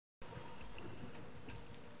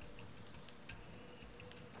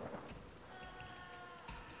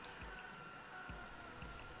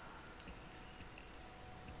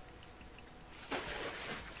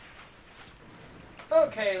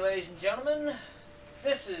Okay, ladies and gentlemen,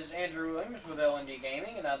 this is Andrew Williams with LND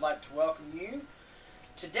Gaming, and I'd like to welcome you.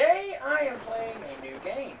 Today, I am playing a new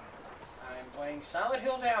game. I am playing Silent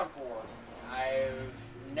Hill Downpour. I've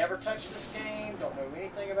never touched this game, don't know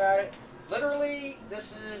anything about it. Literally,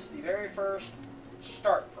 this is the very first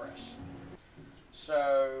start press.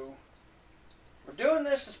 So, we're doing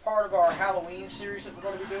this as part of our Halloween series that we're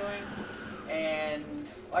going to be doing. And,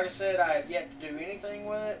 like I said, I have yet to do anything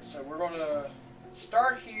with it, so we're going to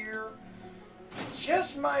start here.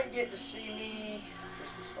 Just might get to see me.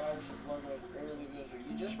 Just the slightest logo is barely visible.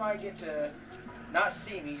 You just might get to not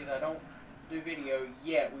see me because I don't do video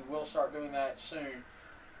yet. We will start doing that soon.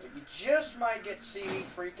 But you just might get to see me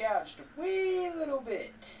freak out just a wee little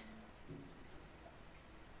bit.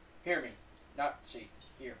 Hear me, not see.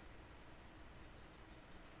 Hear.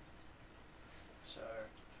 So,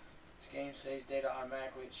 this game saves data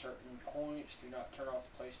automatically at certain points. Do not turn off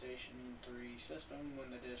the PlayStation 3 system when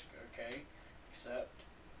the disc. Okay. Except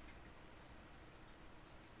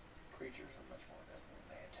creatures are much more deadly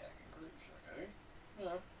when they attack in groups. Okay.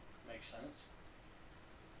 Yeah, makes sense.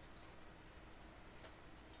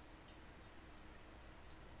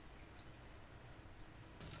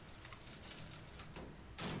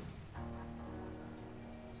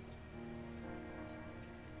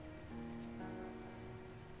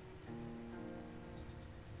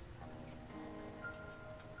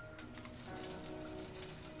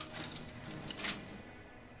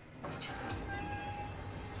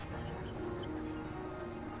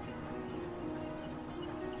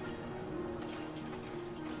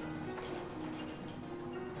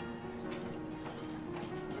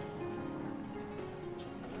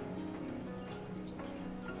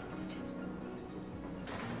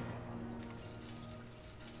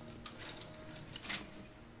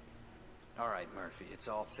 All right, Murphy, it's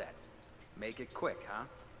all set. Make it quick, huh?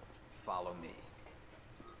 Follow me.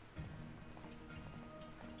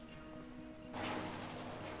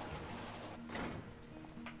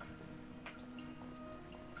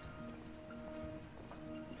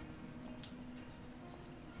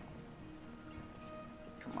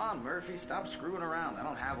 Come on, Murphy, stop screwing around. I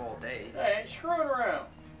don't have all day. Hey, I ain't screwing around.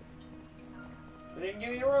 They didn't give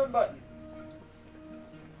me a run button.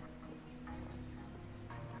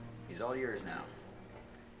 He's all yours now.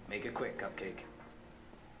 Make it quick, Cupcake.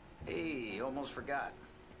 Hey, almost forgot.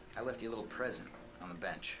 I left you a little present on the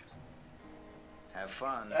bench. Have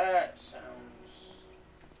fun. That sounds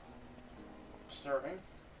disturbing.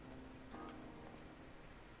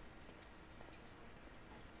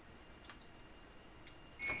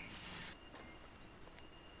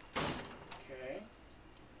 Okay.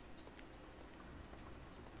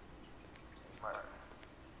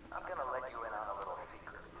 I'm gonna let you in on a little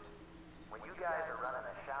secret. When you guys are running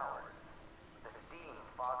a shower, the steam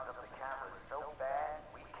fogs up the cameras so bad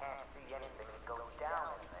we can't see anything that goes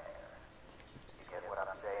down in there. You get what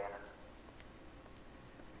I'm saying?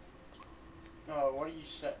 Oh, what are you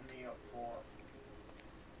setting me up for?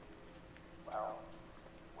 Well,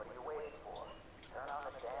 what are you waiting for? Turn on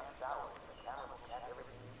the damn shower and the camera will catch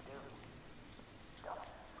everything you do. Dumbass.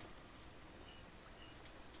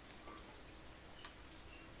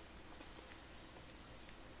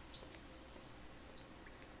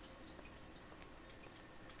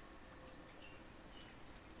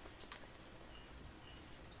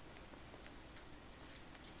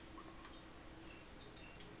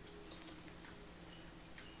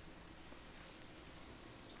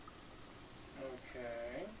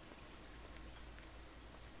 Okay.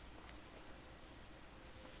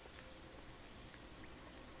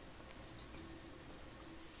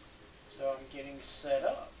 So I'm getting set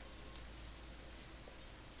up.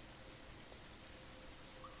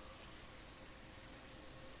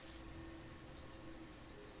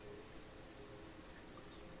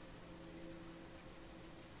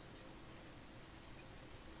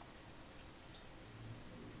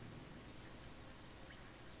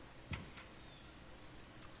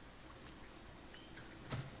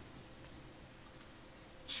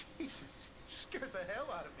 Jesus, you scared the hell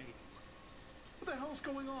out of me. What the hell's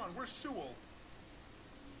going on? Where's Sewell?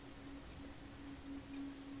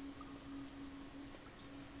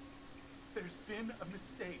 There's been a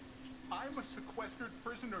mistake. I'm a sequestered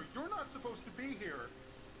prisoner. You're not supposed to be here.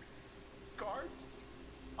 Guards?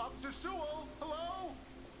 Officer Sewell, hello?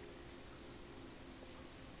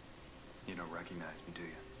 You don't recognize me, do you?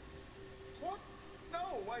 What?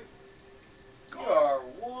 No, You are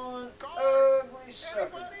one Guard! ugly sucker.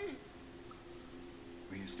 Anybody?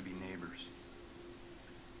 We used to be neighbors.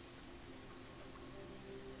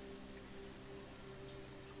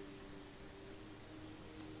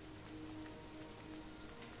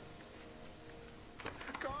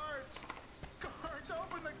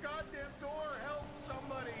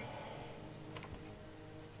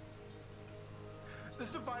 This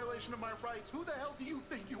is a violation of my rights. Who the hell do you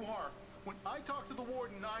think you are? When I talk to the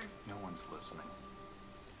warden, No one's listening.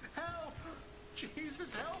 Help!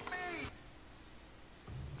 Jesus, help me!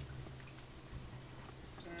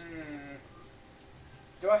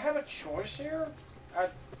 Do I have a choice here? I'd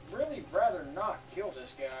really rather not kill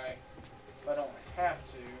this guy if I don't have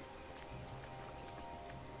to.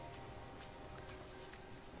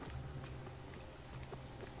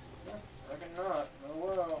 Reckon not. Oh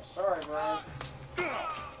well. Sorry, Brian.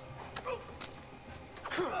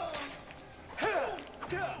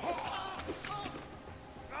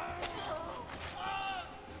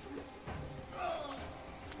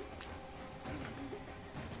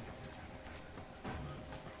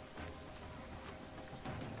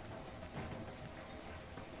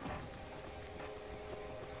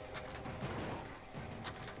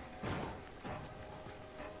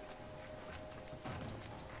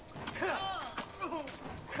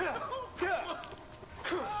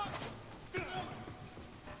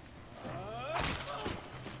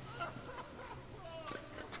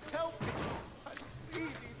 Help me!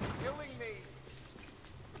 Please, he's killing me!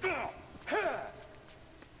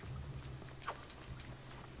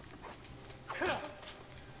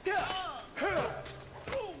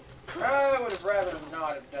 I would have rather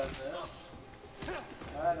not have done this.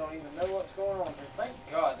 I don't even know what's going on here. Thank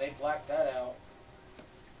God they blacked that out.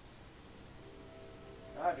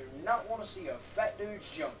 I do not want to see a fat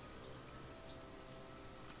dude's jump.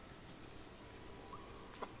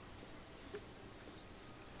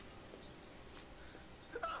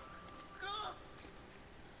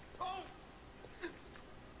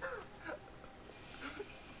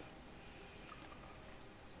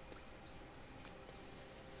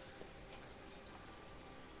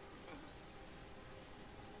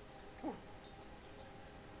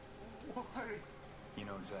 Why? You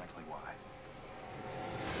know exactly why.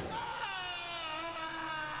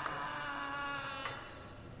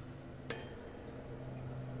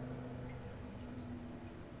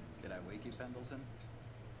 Did I wake you, Pendleton?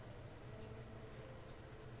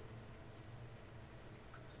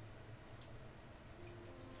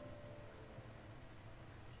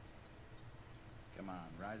 Come on,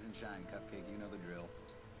 rise and shine, Cupcake. You know the drill.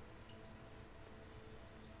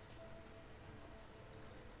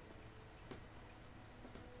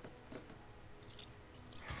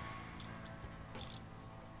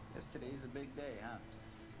 Guess today's a big day, huh?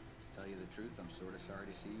 Tell you the truth, I'm sort of sorry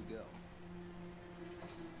to see you go.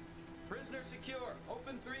 Prisoner secure.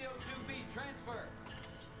 Open 302B. Transfer.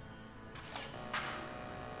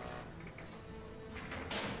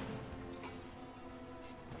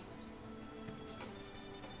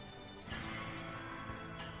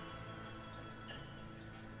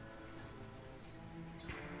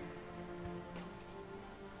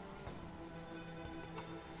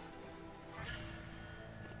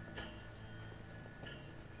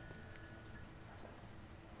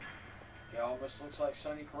 He almost looks like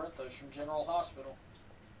Sonny Corinthos from General Hospital.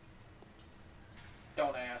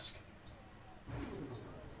 Don't ask.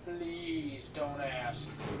 Please don't ask.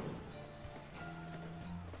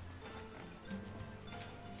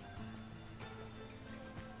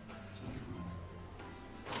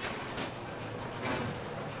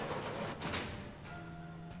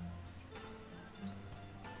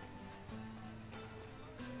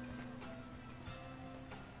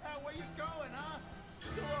 Where you going, huh?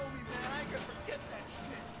 Still owe me, man. I ain't gonna forget that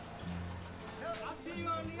shit. I'll see you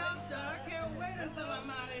on the outside. I can't wait until I'm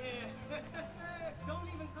out of here. Don't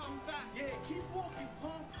even come back. Yeah, keep walking,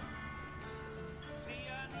 punk. See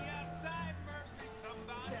you on the outside, Murphy. Come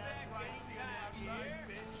on back anytime, you hear?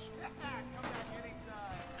 Bitch. Come back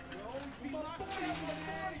anytime. You'll always be My my boy,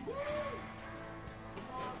 favorite. Woo! Come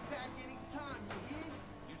on back anytime, you hear?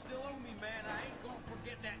 You still owe me, man. I ain't gonna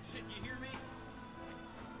forget that shit. You hear me?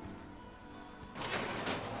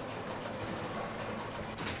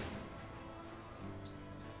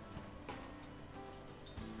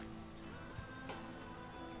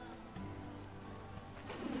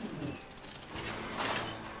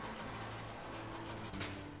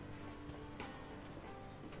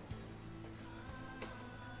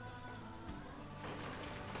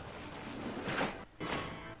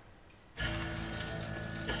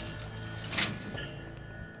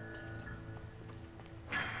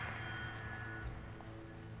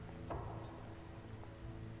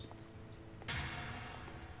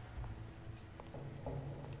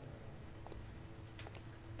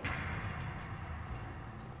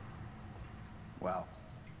 Well,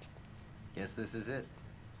 guess this is it.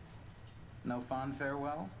 No fond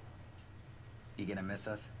farewell? You gonna miss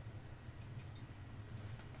us?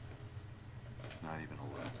 Not even a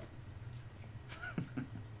little.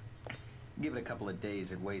 Give it a couple of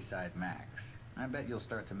days at Wayside Max. I bet you'll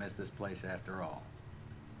start to miss this place after all.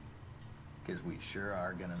 Because we sure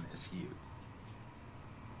are gonna miss you.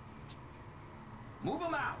 Move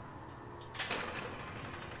 'em out!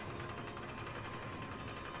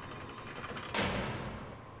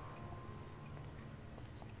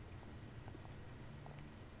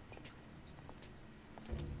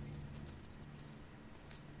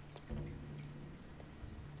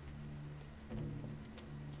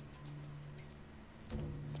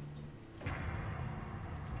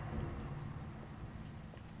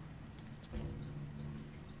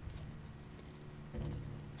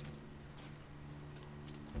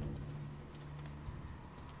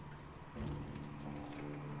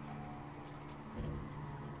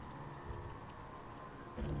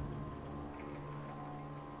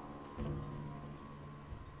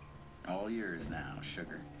 All yours now,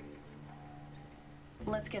 sugar.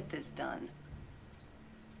 Let's get this done.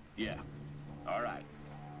 Yeah. All right.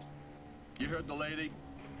 You heard the lady.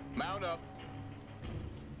 Mount up.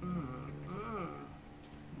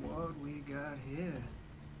 What we got here?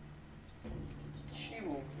 She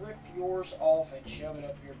will rip yours off and shove it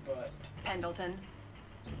up your butt. Pendleton.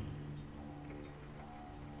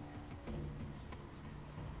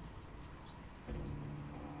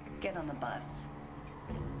 Get on the bus.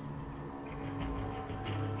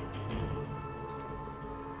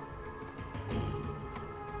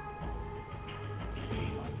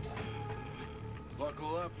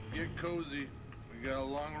 Buckle up, get cozy. We got a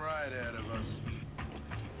long ride ahead of us.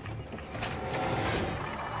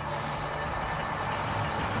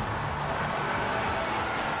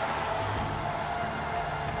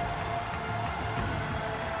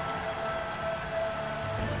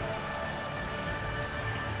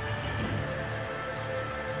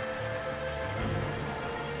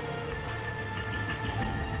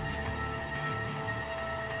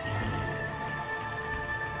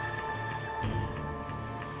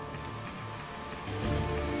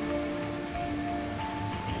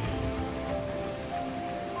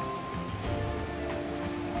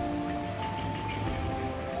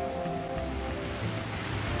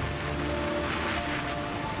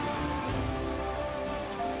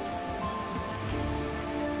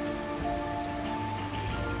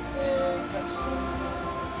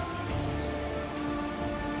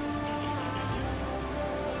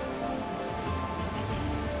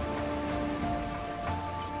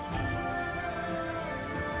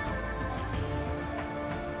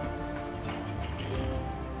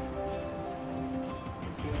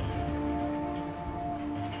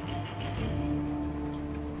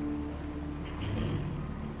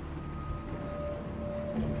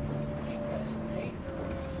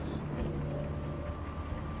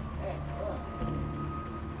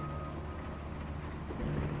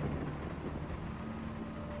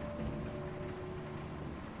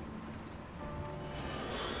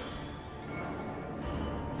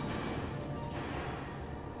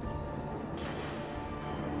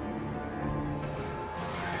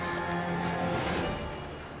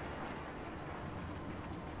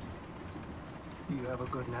 You have a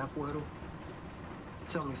good nap, Weddle?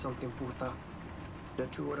 Tell me something, puta.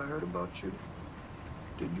 That true what I heard about you?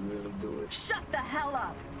 Did you really do it? Shut the hell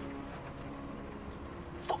up!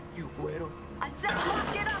 Fuck you, Weddle. I said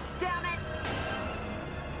lock it up, damn it!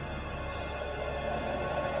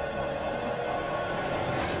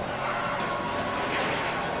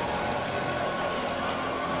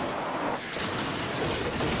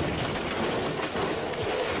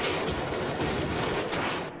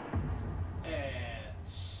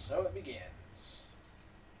 So it begins.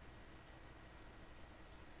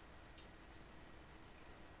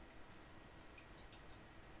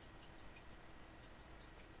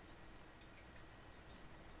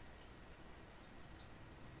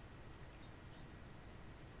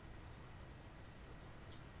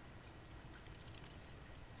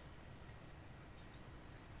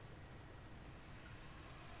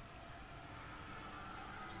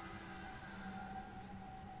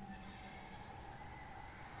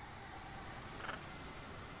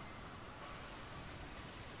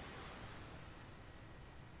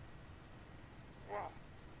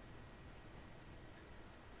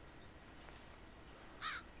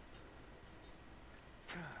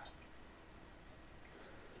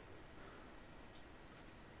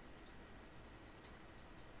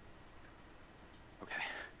 Okay,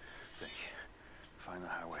 think. Find the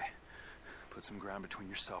highway. Put some ground between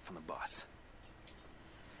yourself and the bus.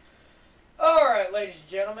 Alright, ladies and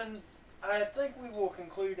gentlemen, I think we will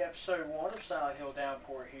conclude episode 1 of Silent Hill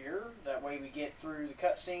Downpour here. That way we get through the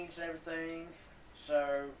cutscenes and everything.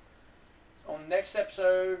 So, on the next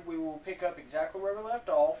episode, we will pick up exactly where we left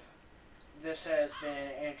off. this has been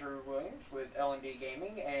Andrew Williams with L&D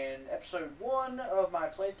Gaming and episode 1 of my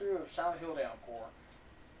playthrough of Silent Hill Downpour.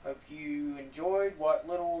 Hope you enjoyed what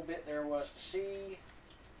little bit there was to see.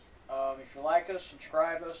 If you like us,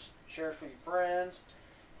 subscribe us, share us with your friends,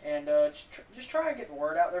 and just try and get the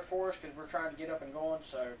word out there for us because we're trying to get up and going.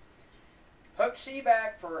 So, hope to see you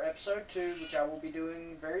back for episode 2, which I will be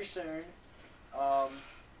doing very soon.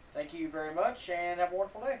 Thank you very much, and have a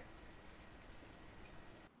wonderful day.